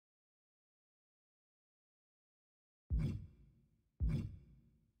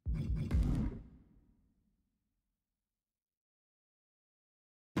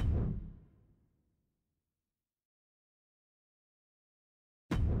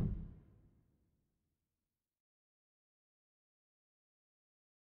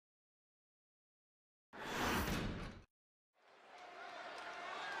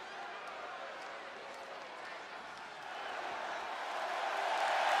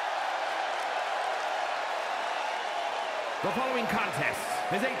The following contest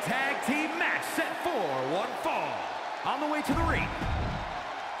is a tag team match set for one fall. On the way to the ring,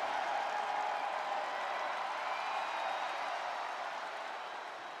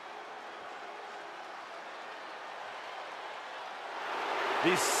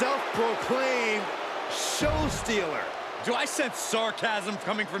 the self-proclaimed show stealer. Do I sense sarcasm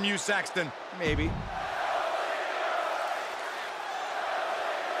coming from you, Saxton? Maybe.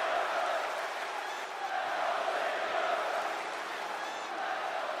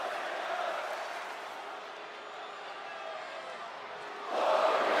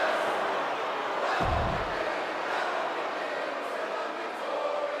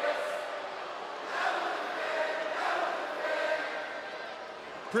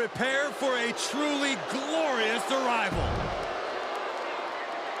 Prepare for a truly glorious arrival.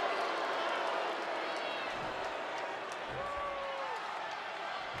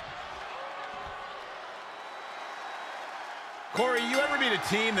 Corey, you ever meet a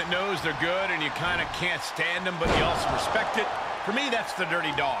team that knows they're good and you kind of can't stand them, but you also respect it? For me, that's the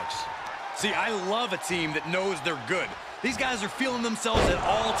Dirty Dogs. See, I love a team that knows they're good. These guys are feeling themselves at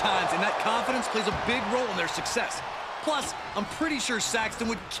all times, and that confidence plays a big role in their success. Plus, I'm pretty sure Saxton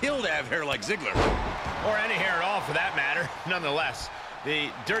would kill to have hair like Ziggler. Or any hair at all, for that matter. Nonetheless,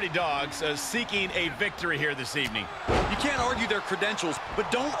 the Dirty Dogs seeking a victory here this evening. You can't argue their credentials, but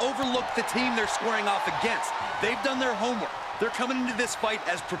don't overlook the team they're squaring off against. They've done their homework. They're coming into this fight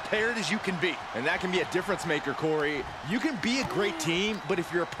as prepared as you can be. And that can be a difference maker, Corey. You can be a great team, but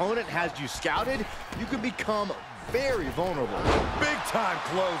if your opponent has you scouted, you can become very vulnerable. Big-time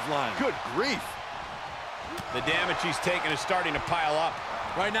clothesline. Good grief. The damage he's taken is starting to pile up.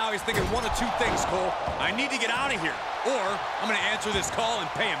 Right now, he's thinking one of two things, Cole. I need to get out of here, or I'm going to answer this call and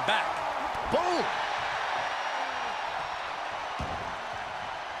pay him back. Boom!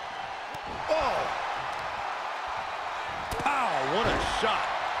 Oh! Pow, what a shot.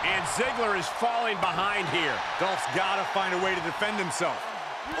 And Ziggler is falling behind here. Dolph's got to find a way to defend himself.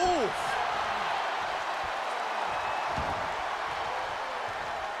 Oof!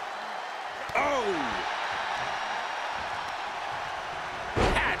 Oh!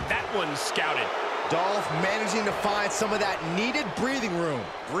 One scouted. Dolph managing to find some of that needed breathing room.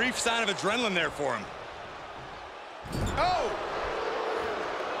 Brief sign of adrenaline there for him. Oh!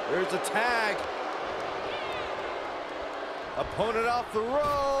 There's a tag. Opponent off the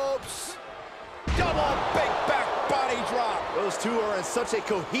ropes. Double big back body drop. Those two are in such a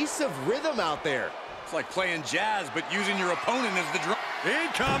cohesive rhythm out there. It's like playing jazz, but using your opponent as the drum.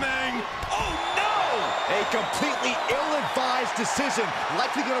 Incoming! Oh, no! A completely ill-advised decision,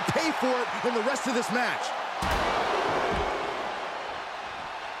 likely going to pay for it in the rest of this match.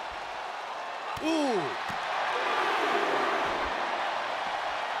 Ooh.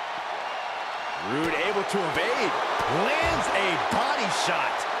 Rude able to evade. Lands a body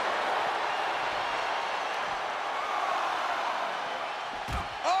shot.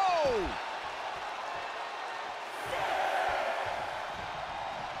 Oh!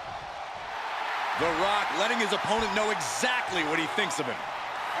 The Rock letting his opponent know exactly what he thinks of him.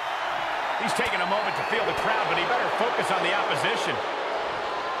 He's taking a moment to feel the crowd, but he better focus on the opposition.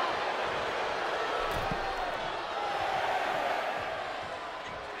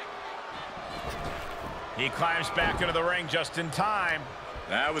 He climbs back into the ring just in time.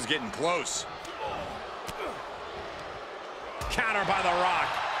 That was getting close. Counter by The Rock.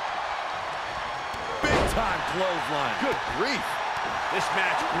 Big time clothesline. Good grief. This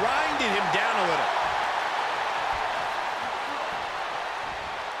match grinded him down a little.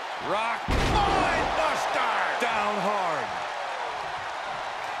 Rock. Buster. Down hard.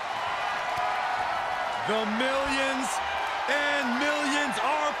 The millions and millions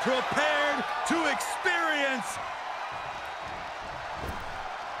are prepared to experience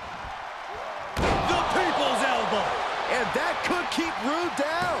the People's Elbow. And that could keep Rude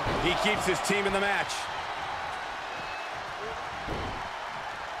down. He keeps his team in the match.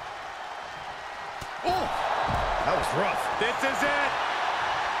 Oh, that was rough. This is it.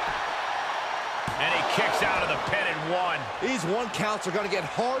 And he kicks out of the pin and one. These one counts are going to get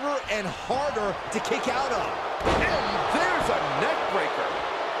harder and harder to kick out of. And there's a neck breaker.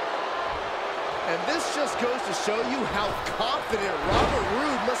 And this just goes to show you how confident Robert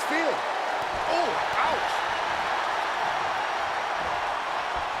Roode must feel. Oh, ouch.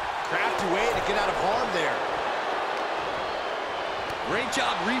 Crafty way to get out of harm there. Great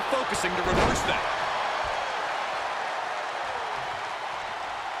job refocusing to reverse that.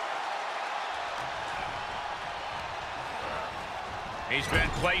 He's been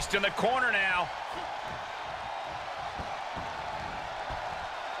placed in the corner now.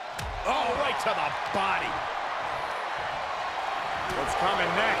 Oh, right to the body. What's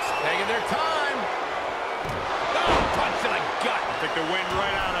coming next? Taking their time. Oh, punch to the gut. Took the wind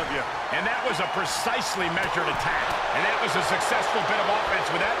right out of you. And that was a precisely measured attack. And that was a successful bit of offense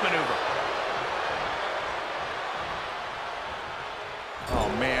with that maneuver. Oh,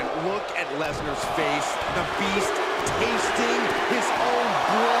 man, look at Lesnar's face. The Beast tasting his own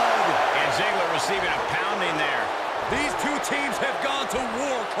blood. And Ziggler receiving a pounding there. These two teams have gone to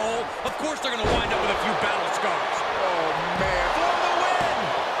war, Cole. Of course they're going to wind up with a few battle scars. Oh, man. For the win!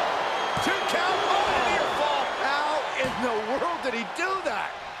 2 count, oh, near fall. How in the world did he do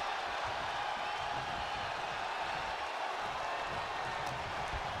that?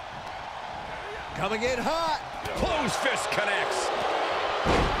 Coming in hot. Close fist connects.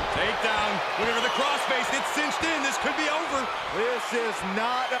 Takedown. Whenever the crossface gets cinched in, this could be over. This is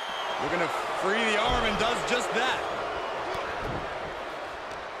not... We're going to free the arm and does just that.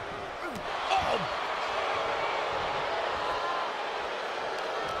 Oh!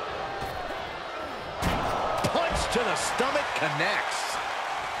 Punch to the stomach connects.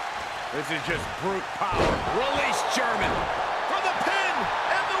 This is just brute power. Release German for the pin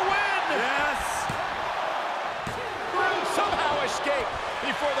and the win. Yes! Somehow escape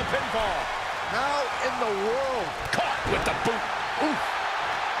before the pinfall. How in the world? Caught with the boot. Oof.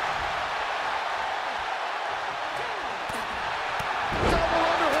 Double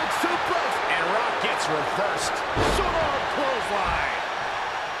underhook suplex. And Rock gets reversed. Short arm clothesline.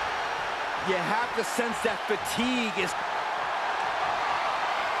 You have to sense that fatigue is...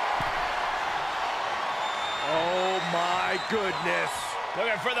 Oh my goodness.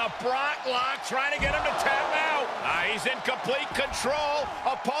 Looking for the Brock lock, trying to get him to tap out. He's in complete control.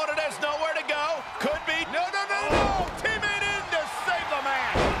 Opponent has nowhere to go. Could be. No. Teammate in to save the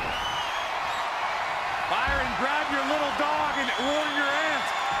man. Byron, grab your little dog and warn your aunt.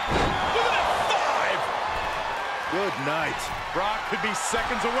 Look at that 5. Good night. Brock could be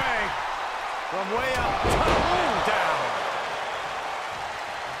seconds away from way up, and down.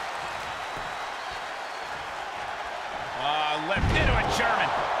 Left into a German.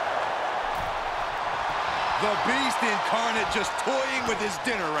 The Beast incarnate just toying with his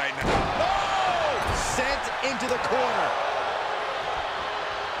dinner right now. Oh! Sent into the corner.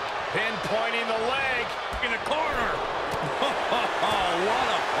 Pinpointing the leg in the corner. Oh, what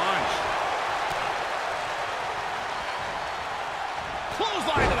a punch.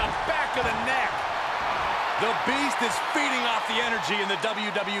 Clothesline to the back of the neck. The Beast is feeding off the energy in the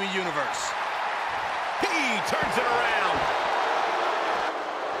WWE Universe. He turns it around.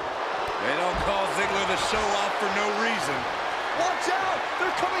 They don't call Ziggler the show-off for no reason. Watch out!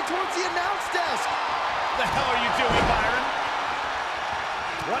 They're coming towards the announce desk. What the hell are you doing, Byron?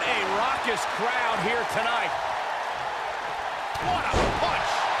 What a raucous crowd here tonight. What a punch.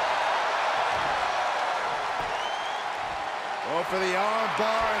 Go for the arm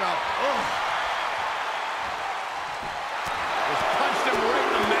bar and a... Just punched him right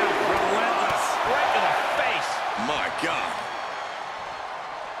in the mouth. Relentless. Right in the face. My God.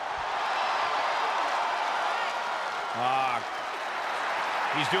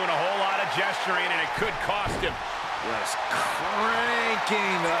 He's doing a whole lot of gesturing, and it could cost him. Just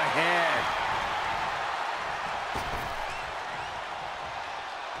cranking the head.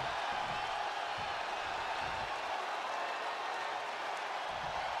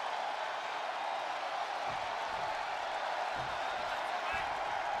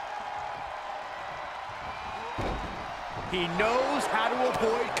 He knows how to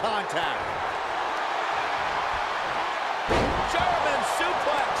avoid contact. German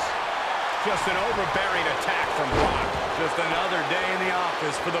suplex. Just an overbearing attack from Brock. Just another day in the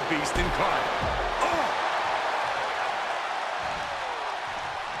office for the Beast incarnate. Oh!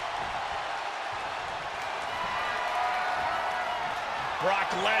 Brock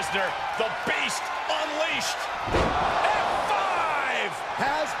Lesnar, the Beast unleashed. F5!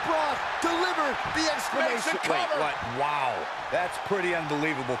 Has Brock delivered the exclamation? Wait, What? Wow. That's pretty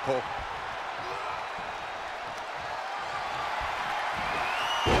unbelievable, Cole.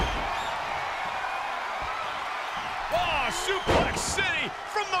 Suplex City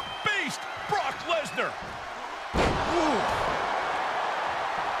from the Beast, Brock Lesnar.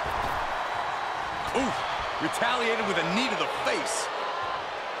 Ooh, retaliated with a knee to the face.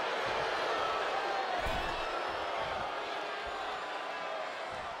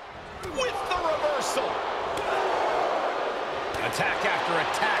 With the reversal. Attack after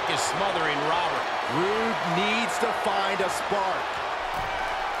attack is smothering Robert. Rude needs to find a spark.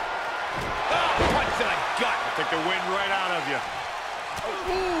 Punch to the gut. Took the wind right out of you.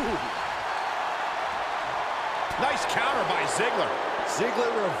 Ooh. Nice counter by Ziggler. Ziggler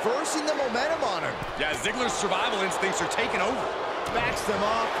reversing the momentum on him. Yeah, Ziggler's survival instincts are taking over. Backs them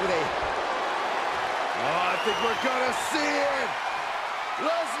off with a... Oh, I think we're gonna see it.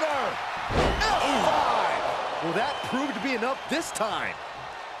 Lesnar. F5. Well, that proved to be enough this time.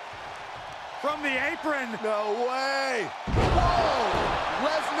 From the apron. No way. Whoa.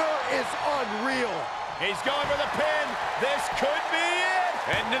 Lesnar is unreal. He's going for the pin. This could be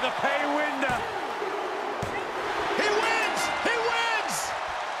it. Into the pay window. He wins! He wins!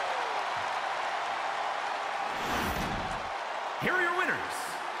 Here are your winners,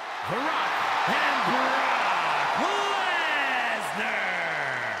 The Rock and Brock Lesnar.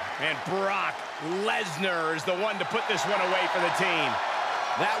 And Brock Lesnar is the one to put this one away for the team.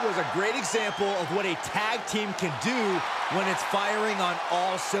 That was a great example of what a tag team can do when it's firing on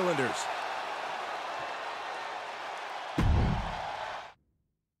all cylinders.